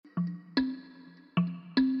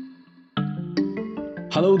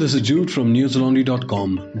Hello, this is Jude from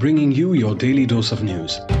newslaundry.com, bringing you your daily dose of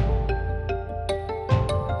news.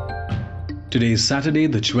 Today is Saturday,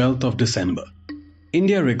 the 12th of December.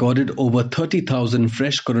 India recorded over 30,000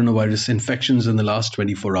 fresh coronavirus infections in the last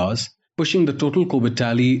 24 hours, pushing the total COVID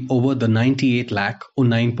tally over the 98 lakh or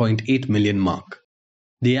 9.8 million mark.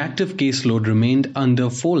 The active caseload remained under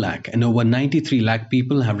 4 lakh and over 93 lakh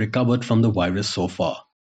people have recovered from the virus so far.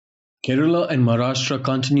 Kerala and Maharashtra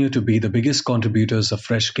continue to be the biggest contributors of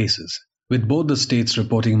fresh cases, with both the states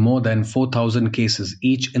reporting more than 4,000 cases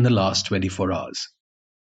each in the last 24 hours.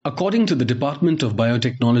 According to the Department of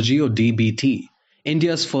Biotechnology or DBT,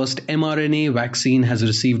 India's first mRNA vaccine has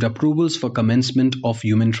received approvals for commencement of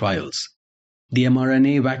human trials. The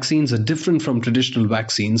mRNA vaccines are different from traditional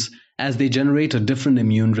vaccines as they generate a different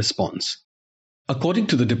immune response. According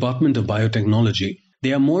to the Department of Biotechnology,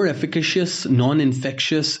 they are more efficacious,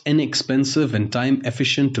 non-infectious, inexpensive and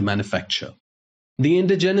time-efficient to manufacture. The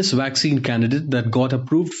indigenous vaccine candidate that got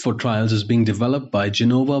approved for trials is being developed by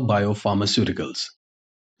Genova Biopharmaceuticals.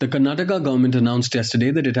 The Karnataka government announced yesterday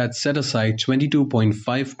that it had set aside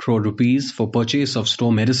 22.5 crore rupees for purchase of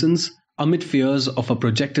store medicines amid fears of a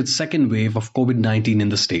projected second wave of COVID-19 in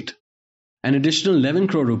the state. An additional 11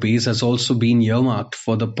 crore rupees has also been earmarked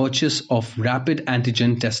for the purchase of rapid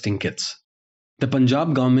antigen testing kits. The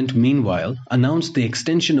Punjab government, meanwhile, announced the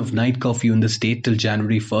extension of night curfew in the state till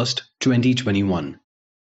January 1st, 2021.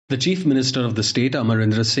 The Chief Minister of the state,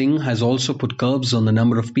 Amarendra Singh, has also put curbs on the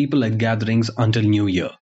number of people at gatherings until New Year.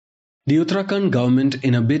 The Uttarakhand government,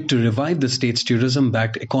 in a bid to revive the state's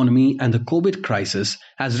tourism-backed economy and the COVID crisis,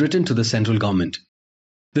 has written to the central government.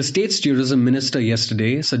 The state's tourism minister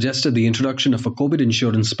yesterday suggested the introduction of a COVID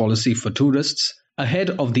insurance policy for tourists ahead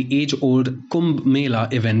of the age-old Kumbh Mela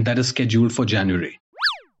event that is scheduled for January.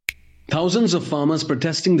 Thousands of farmers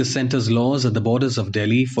protesting the centre's laws at the borders of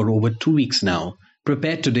Delhi for over 2 weeks now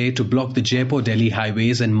prepared today to block the Jaipur-Delhi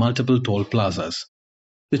highways and multiple toll plazas.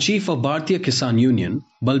 The chief of Bharatiya Kisan Union,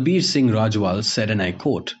 Balbir Singh Rajwal, said, and I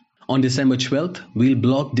quote, "On December 12th, we'll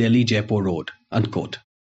block Delhi-Jaipur road," unquote.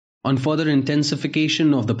 On further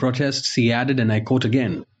intensification of the protests, he added, and I quote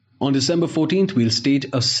again, "On December 14th, we'll stage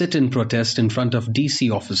a sit-in protest in front of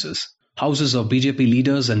DC offices, houses of BJP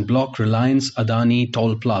leaders and block Reliance Adani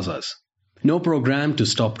toll plazas. No program to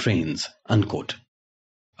stop trains," unquote.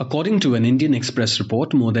 According to an Indian Express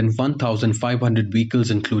report, more than 1,500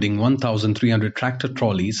 vehicles including 1,300 tractor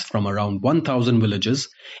trolleys from around 1,000 villages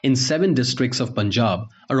in 7 districts of Punjab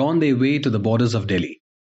are on their way to the borders of Delhi.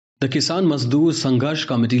 The Kisan Mazdoor Sangharsh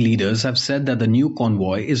Committee leaders have said that the new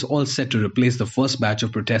convoy is all set to replace the first batch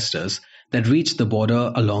of protesters that reached the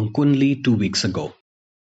border along Kundli 2 weeks ago.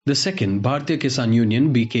 The second, Bharatiya Kisan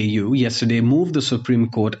Union (BKU), yesterday moved the Supreme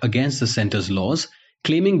Court against the centre's laws,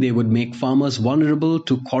 claiming they would make farmers vulnerable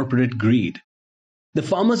to corporate greed. The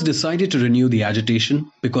farmers decided to renew the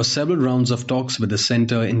agitation because several rounds of talks with the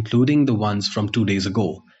centre, including the ones from 2 days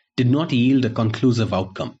ago, did not yield a conclusive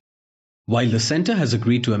outcome. While the centre has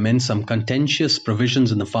agreed to amend some contentious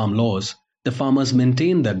provisions in the farm laws, the farmers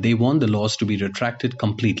maintain that they want the laws to be retracted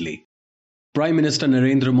completely. Prime Minister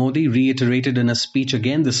Narendra Modi reiterated in a speech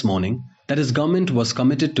again this morning that his government was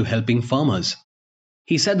committed to helping farmers.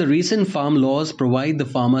 He said the recent farm laws provide the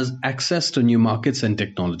farmers access to new markets and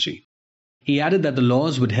technology. He added that the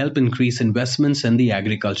laws would help increase investments in the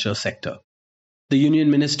agriculture sector. The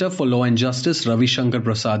Union Minister for Law and Justice, Ravi Shankar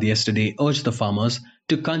Prasad, yesterday urged the farmers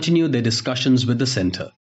to continue their discussions with the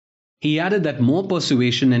centre. He added that more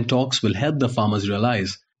persuasion and talks will help the farmers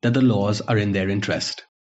realize that the laws are in their interest.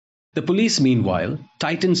 The police, meanwhile,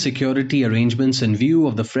 tightened security arrangements in view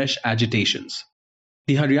of the fresh agitations.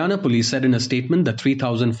 The Haryana police said in a statement that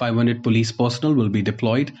 3,500 police personnel will be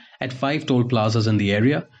deployed at 5 toll plazas in the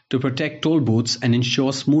area to protect toll booths and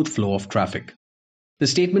ensure smooth flow of traffic. The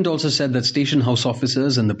statement also said that station house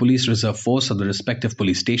officers and the police reserve force of the respective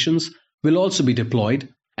police stations will also be deployed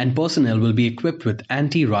and personnel will be equipped with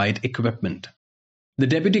anti-riot equipment. The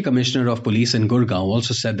Deputy Commissioner of Police in Gurgaon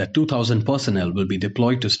also said that 2,000 personnel will be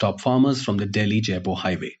deployed to stop farmers from the Delhi-Jaipur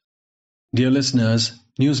highway. Dear listeners,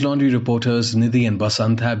 News Laundry reporters Nidhi and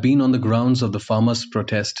Basant have been on the grounds of the farmers'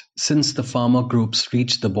 protest since the farmer groups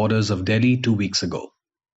reached the borders of Delhi 2 weeks ago.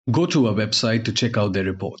 Go to our website to check out their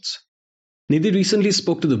reports. Nidhi recently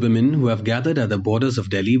spoke to the women who have gathered at the borders of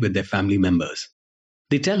Delhi with their family members.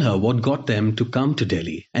 They tell her what got them to come to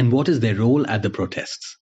Delhi and what is their role at the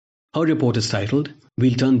protests. Her report is titled,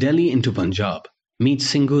 "We'll Turn Delhi into Punjab. Meet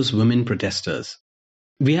Singhu's Women Protesters."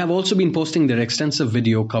 We have also been posting their extensive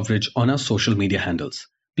video coverage on our social media handles.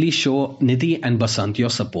 Please show Nidhi and Basant your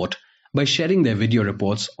support by sharing their video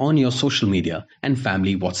reports on your social media and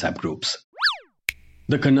family WhatsApp groups.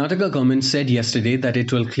 The Karnataka government said yesterday that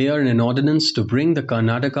it will clear an ordinance to bring the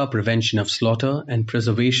Karnataka Prevention of Slaughter and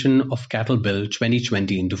Preservation of Cattle Bill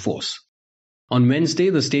 2020 into force. On Wednesday,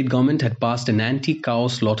 the state government had passed an anti-cow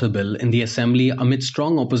slaughter bill in the assembly amid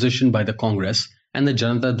strong opposition by the Congress and the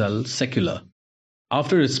Janata Dal Secular.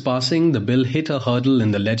 After its passing, the bill hit a hurdle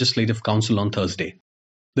in the Legislative Council on Thursday.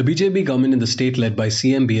 The BJP government in the state led by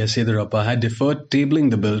CM B.S. Yediyurappa had deferred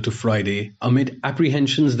tabling the bill to Friday amid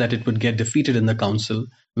apprehensions that it would get defeated in the council,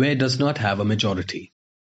 where it does not have a majority.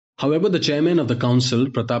 However, the chairman of the council,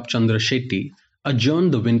 Pratap Chandra Shetty,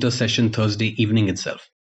 adjourned the winter session Thursday evening itself.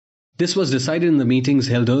 This was decided in the meetings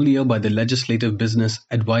held earlier by the Legislative Business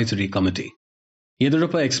Advisory Committee.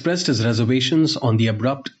 Yediyurappa expressed his reservations on the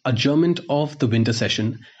abrupt adjournment of the winter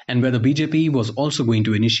session and whether BJP was also going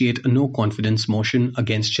to initiate a no-confidence motion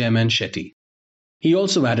against Chairman Shetty. He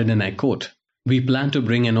also added, and I quote, "We plan to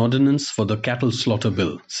bring an ordinance for the cattle slaughter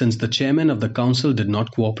bill since the chairman of the council did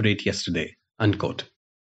not cooperate yesterday," unquote.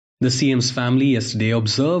 The CM's family yesterday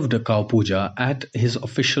observed a cow puja at his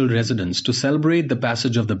official residence to celebrate the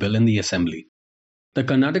passage of the bill in the assembly. The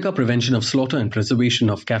Karnataka Prevention of Slaughter and Preservation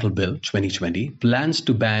of Cattle Bill 2020 plans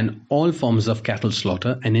to ban all forms of cattle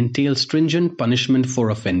slaughter and entail stringent punishment for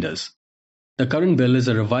offenders. The current bill is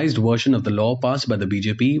a revised version of the law passed by the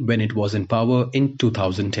BJP when it was in power in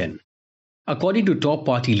 2010. According to top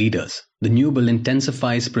party leaders, the new bill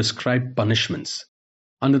intensifies prescribed punishments.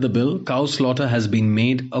 Under the bill, cow slaughter has been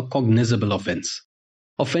made a cognizable offence.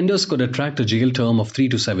 Offenders could attract a jail term of 3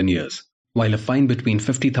 to 7 years, while a fine between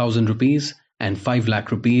 50,000 rupees and 5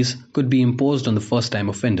 lakh rupees could be imposed on the first-time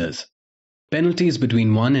offenders. Penalties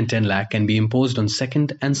between 1 and 10 lakh can be imposed on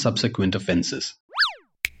second and subsequent offences.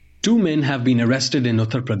 2 men have been arrested in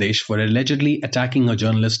Uttar Pradesh for allegedly attacking a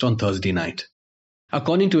journalist on Thursday night.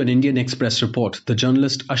 According to an Indian Express report, the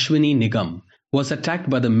journalist Ashwini Nigam was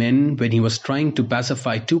attacked by the men when he was trying to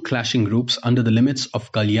pacify 2 clashing groups under the limits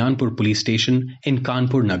of Kalyanpur police station in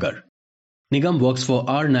Kanpur Nagar. Nigam works for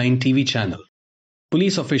R9 TV channel.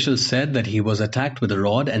 Police officials said that he was attacked with a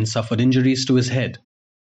rod and suffered injuries to his head.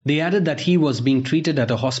 They added that he was being treated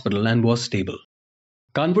at a hospital and was stable.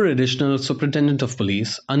 Kanpur Additional Superintendent of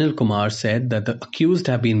Police Anil Kumar said that the accused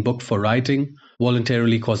have been booked for rioting,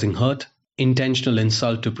 voluntarily causing hurt, intentional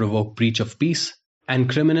insult to provoke breach of peace, and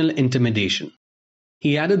criminal intimidation.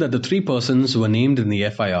 He added that the 3 persons were named in the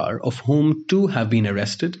FIR, of whom 2 have been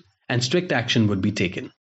arrested, and strict action would be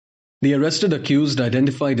taken. The arrested accused,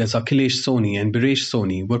 identified as Akhilesh Soni and Biresh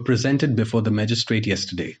Soni, were presented before the magistrate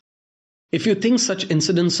yesterday. If you think such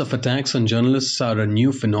incidents of attacks on journalists are a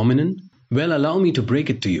new phenomenon, well, allow me to break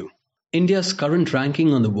it to you. India's current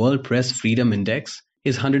ranking on the World Press Freedom Index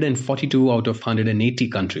is 142 out of 180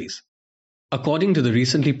 countries. According to the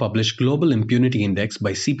recently published Global Impunity Index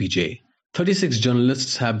by CPJ, 36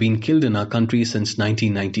 journalists have been killed in our country since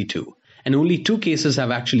 1992, and only 2 cases have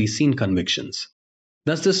actually seen convictions.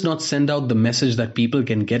 Does this not send out the message that people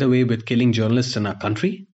can get away with killing journalists in our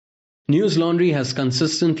country? News Laundry has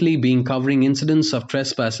consistently been covering incidents of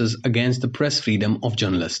trespasses against the press freedom of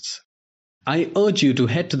journalists. I urge you to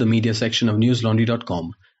head to the media section of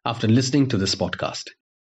newslaundry.com after listening to this podcast.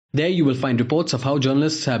 There you will find reports of how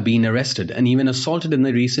journalists have been arrested and even assaulted in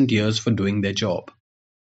the recent years for doing their job.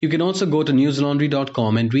 You can also go to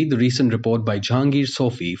newslaundry.com and read the recent report by Jahangir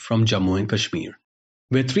Sofi from Jammu and Kashmir,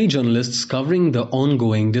 where 3 journalists covering the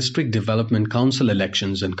ongoing District Development Council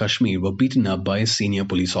elections in Kashmir were beaten up by a senior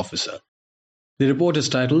police officer. The report is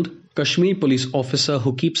titled, "Kashmir Police Officer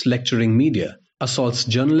Who Keeps Lecturing Media Assaults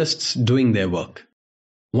Journalists Doing Their Work."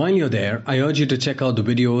 While you're there, I urge you to check out the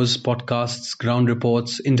videos, podcasts, ground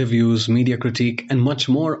reports, interviews, media critique, and much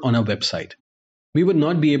more on our website. We would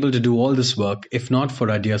not be able to do all this work if not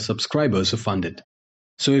for our dear subscribers who fund it.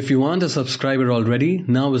 So if you aren't a subscriber already,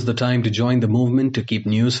 now is the time to join the movement to keep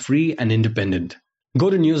news free and independent. Go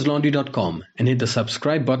to newslaundry.com and hit the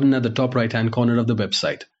subscribe button at the top right-hand corner of the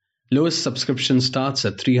website. Lowest subscription starts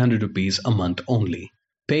at 300 rupees a month only.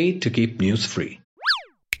 Pay to keep news free.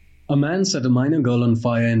 A man set a minor girl on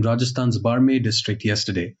fire in Rajasthan's Barmer district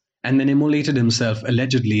yesterday and then immolated himself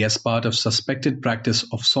allegedly as part of suspected practice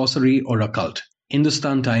of sorcery or occult,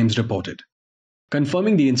 Hindustan Times reported.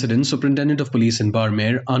 Confirming the incident, Superintendent of Police in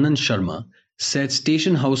Barmer, Anand Sharma, said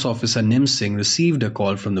Station House Officer Nim Singh received a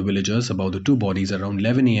call from the villagers about the 2 bodies around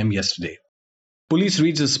 11 a.m. yesterday. Police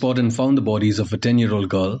reached the spot and found the bodies of a 10-year-old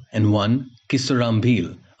girl and one, Kisturam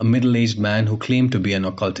Bhil, a middle-aged man who claimed to be an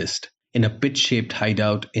occultist, in a pit-shaped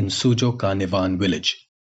hideout in Sujo Ka Nivan village.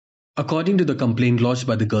 According to the complaint lodged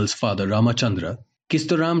by the girl's father, Ramachandra,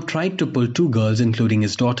 Kisturam tried to pull 2 girls, including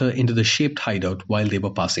his daughter, into the shaped hideout while they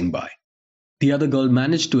were passing by. The other girl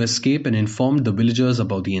managed to escape and informed the villagers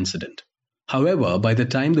about the incident. However, by the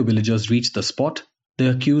time the villagers reached the spot, the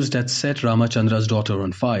accused had set Ramachandra's daughter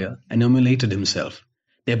on fire and immolated himself.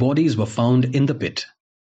 Their bodies were found in the pit.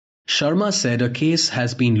 Sharma said a case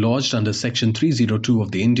has been lodged under Section 302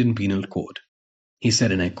 of the Indian Penal Code. He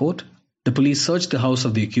said, and I quote, "The police searched the house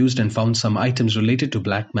of the accused and found some items related to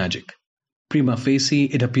black magic. Prima facie,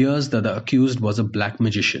 it appears that the accused was a black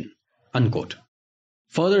magician." Unquote.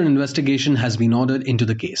 Further investigation has been ordered into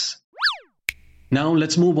the case. Now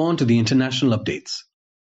let's move on to the international updates.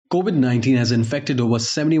 COVID-19 has infected over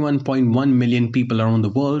 71.1 million people around the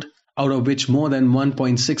world, out of which more than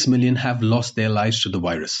 1.6 million have lost their lives to the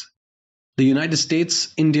virus. The United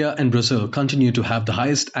States, India, and Brazil continue to have the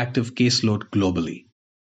highest active caseload globally.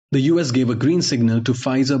 The US gave a green signal to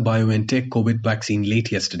Pfizer-BioNTech COVID vaccine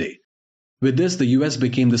late yesterday. With this, the US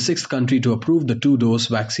became the sixth country to approve the two-dose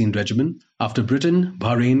vaccine regimen after Britain,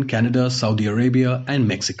 Bahrain, Canada, Saudi Arabia, and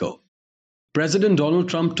Mexico. President Donald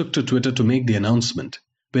Trump took to Twitter to make the announcement,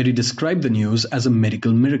 where he described the news as a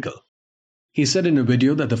medical miracle. He said in a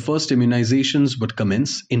video that the first immunizations would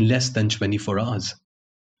commence in less than 24 hours.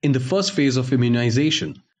 In the first phase of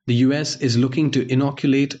immunization, the US is looking to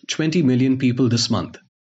inoculate 20 million people this month.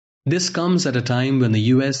 This comes at a time when the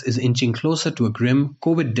US is inching closer to a grim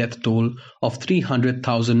COVID death toll of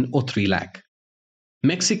 300,000 or 3 lakh.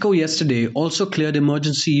 Mexico yesterday also cleared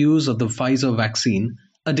emergency use of the Pfizer vaccine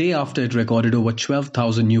a day after it recorded over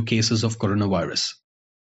 12,000 new cases of coronavirus.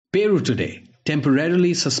 Peru today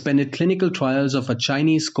temporarily suspended clinical trials of a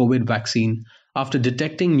Chinese COVID vaccine after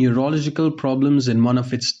detecting neurological problems in one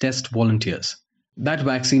of its test volunteers. That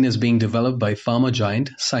vaccine is being developed by pharma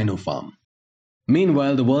giant Sinopharm.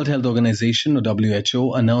 Meanwhile, the World Health Organization, or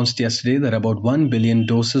WHO, announced yesterday that about 1 billion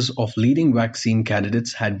doses of leading vaccine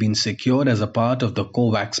candidates had been secured as a part of the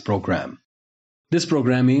COVAX program. This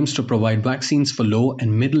program aims to provide vaccines for low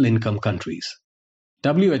and middle-income countries.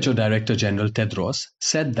 WHO Director General Tedros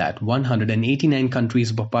said that 189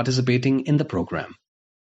 countries were participating in the program.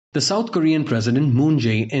 The South Korean President Moon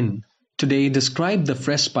Jae-in today described the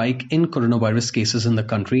fresh spike in coronavirus cases in the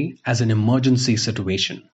country as an emergency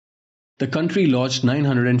situation. The country lodged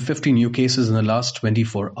 950 new cases in the last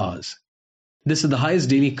 24 hours. This is the highest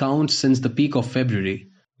daily count since the peak of February,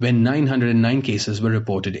 when 909 cases were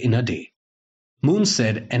reported in a day. Moon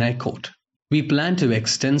said, and I quote, "We plan to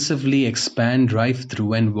extensively expand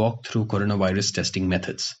drive-through and walk-through coronavirus testing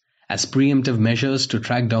methods as preemptive measures to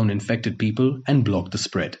track down infected people and block the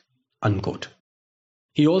spread." Unquote.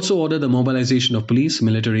 He also ordered the mobilization of police,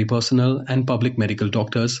 military personnel, and public medical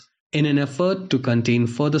doctors in an effort to contain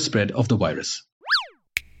further spread of the virus.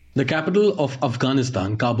 The capital of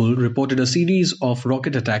Afghanistan, Kabul, reported a series of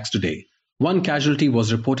rocket attacks today. One casualty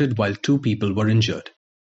was reported while 2 people were injured.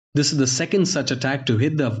 This is the second such attack to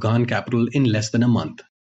hit the Afghan capital in less than a month.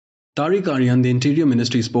 Tariq Aryan, the Interior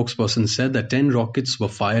Ministry spokesperson, said that 10 rockets were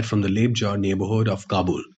fired from the Lebjar neighborhood of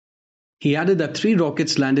Kabul. He added that 3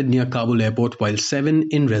 rockets landed near Kabul airport while 7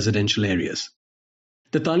 in residential areas.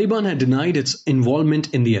 The Taliban had denied its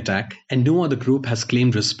involvement in the attack, and no other group has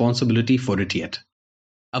claimed responsibility for it yet.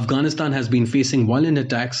 Afghanistan has been facing violent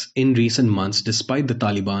attacks in recent months despite the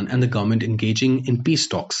Taliban and the government engaging in peace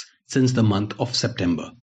talks since the month of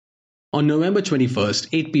September. On November 21st,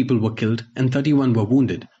 8 people were killed and 31 were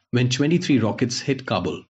wounded when 23 rockets hit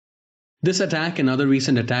Kabul. This attack and other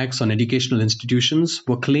recent attacks on educational institutions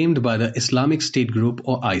were claimed by the Islamic State group,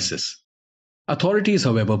 or ISIS. Authorities,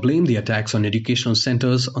 however, blame the attacks on educational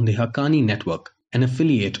centers on the Haqqani network, an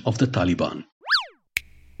affiliate of the Taliban.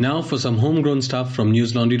 Now for some homegrown stuff from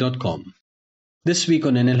newslaundry.com. This week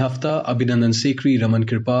on NL Hafta, Abhinandan Sekhri, Raman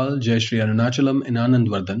Kirpal, Jayashree Arunachalam, and Anand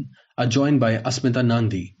Vardhan are joined by Asmita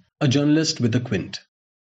Nandi, a journalist with the Quint.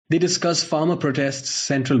 They discuss farmer protests,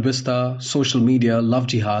 Central Vista, social media, love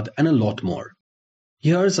jihad, and a lot more.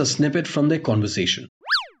 Here's a snippet from their conversation.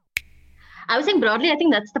 I was saying broadly, I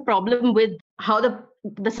think that's the problem with how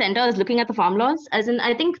the center is looking at the farm laws. As in,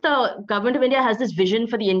 I think the government of India has this vision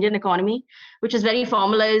for the Indian economy, which is very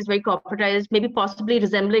formalized, very corporatized, maybe possibly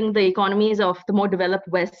resembling the economies of the more developed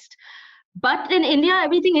West. But in India,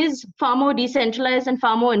 everything is far more decentralized and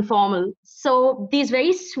far more informal. So these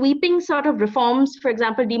very sweeping sort of reforms, for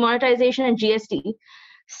example, demonetization and GST,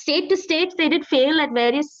 state to state, they did fail at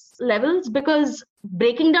various levels because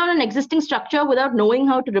breaking down an existing structure without knowing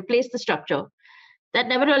how to replace the structure, that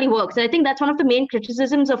never really works. And I think that's one of the main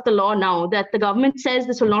criticisms of the law now, that the government says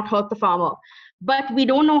this will not hurt the farmer, but we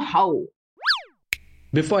don't know how.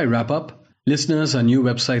 Before I wrap up, listeners, our new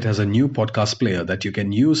website has a new podcast player that you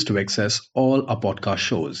can use to access all our podcast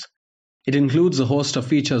shows. It includes a host of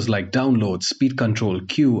features like download, speed control,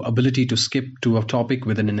 queue, ability to skip to a topic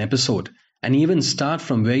within an episode, and even start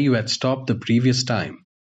from where you had stopped the previous time.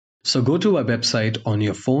 So go to our website on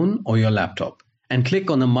your phone or your laptop and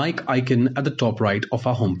click on the mic icon at the top right of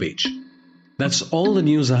our homepage. That's all the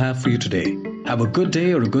news I have for you today. Have a good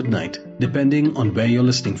day or a good night, depending on where you're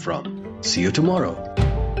listening from. See you tomorrow.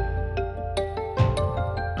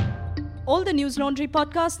 All the News Laundry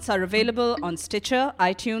podcasts are available on Stitcher,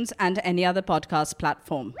 iTunes, and any other podcast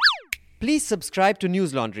platform. Please subscribe to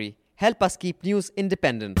News Laundry. Help us keep news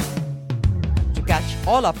independent. To catch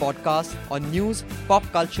all our podcasts on news, pop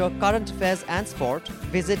culture, current affairs and sport,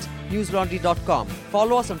 visit newslaundry.com.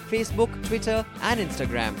 Follow us on Facebook, Twitter and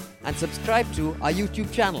Instagram and subscribe to our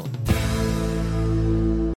YouTube channel.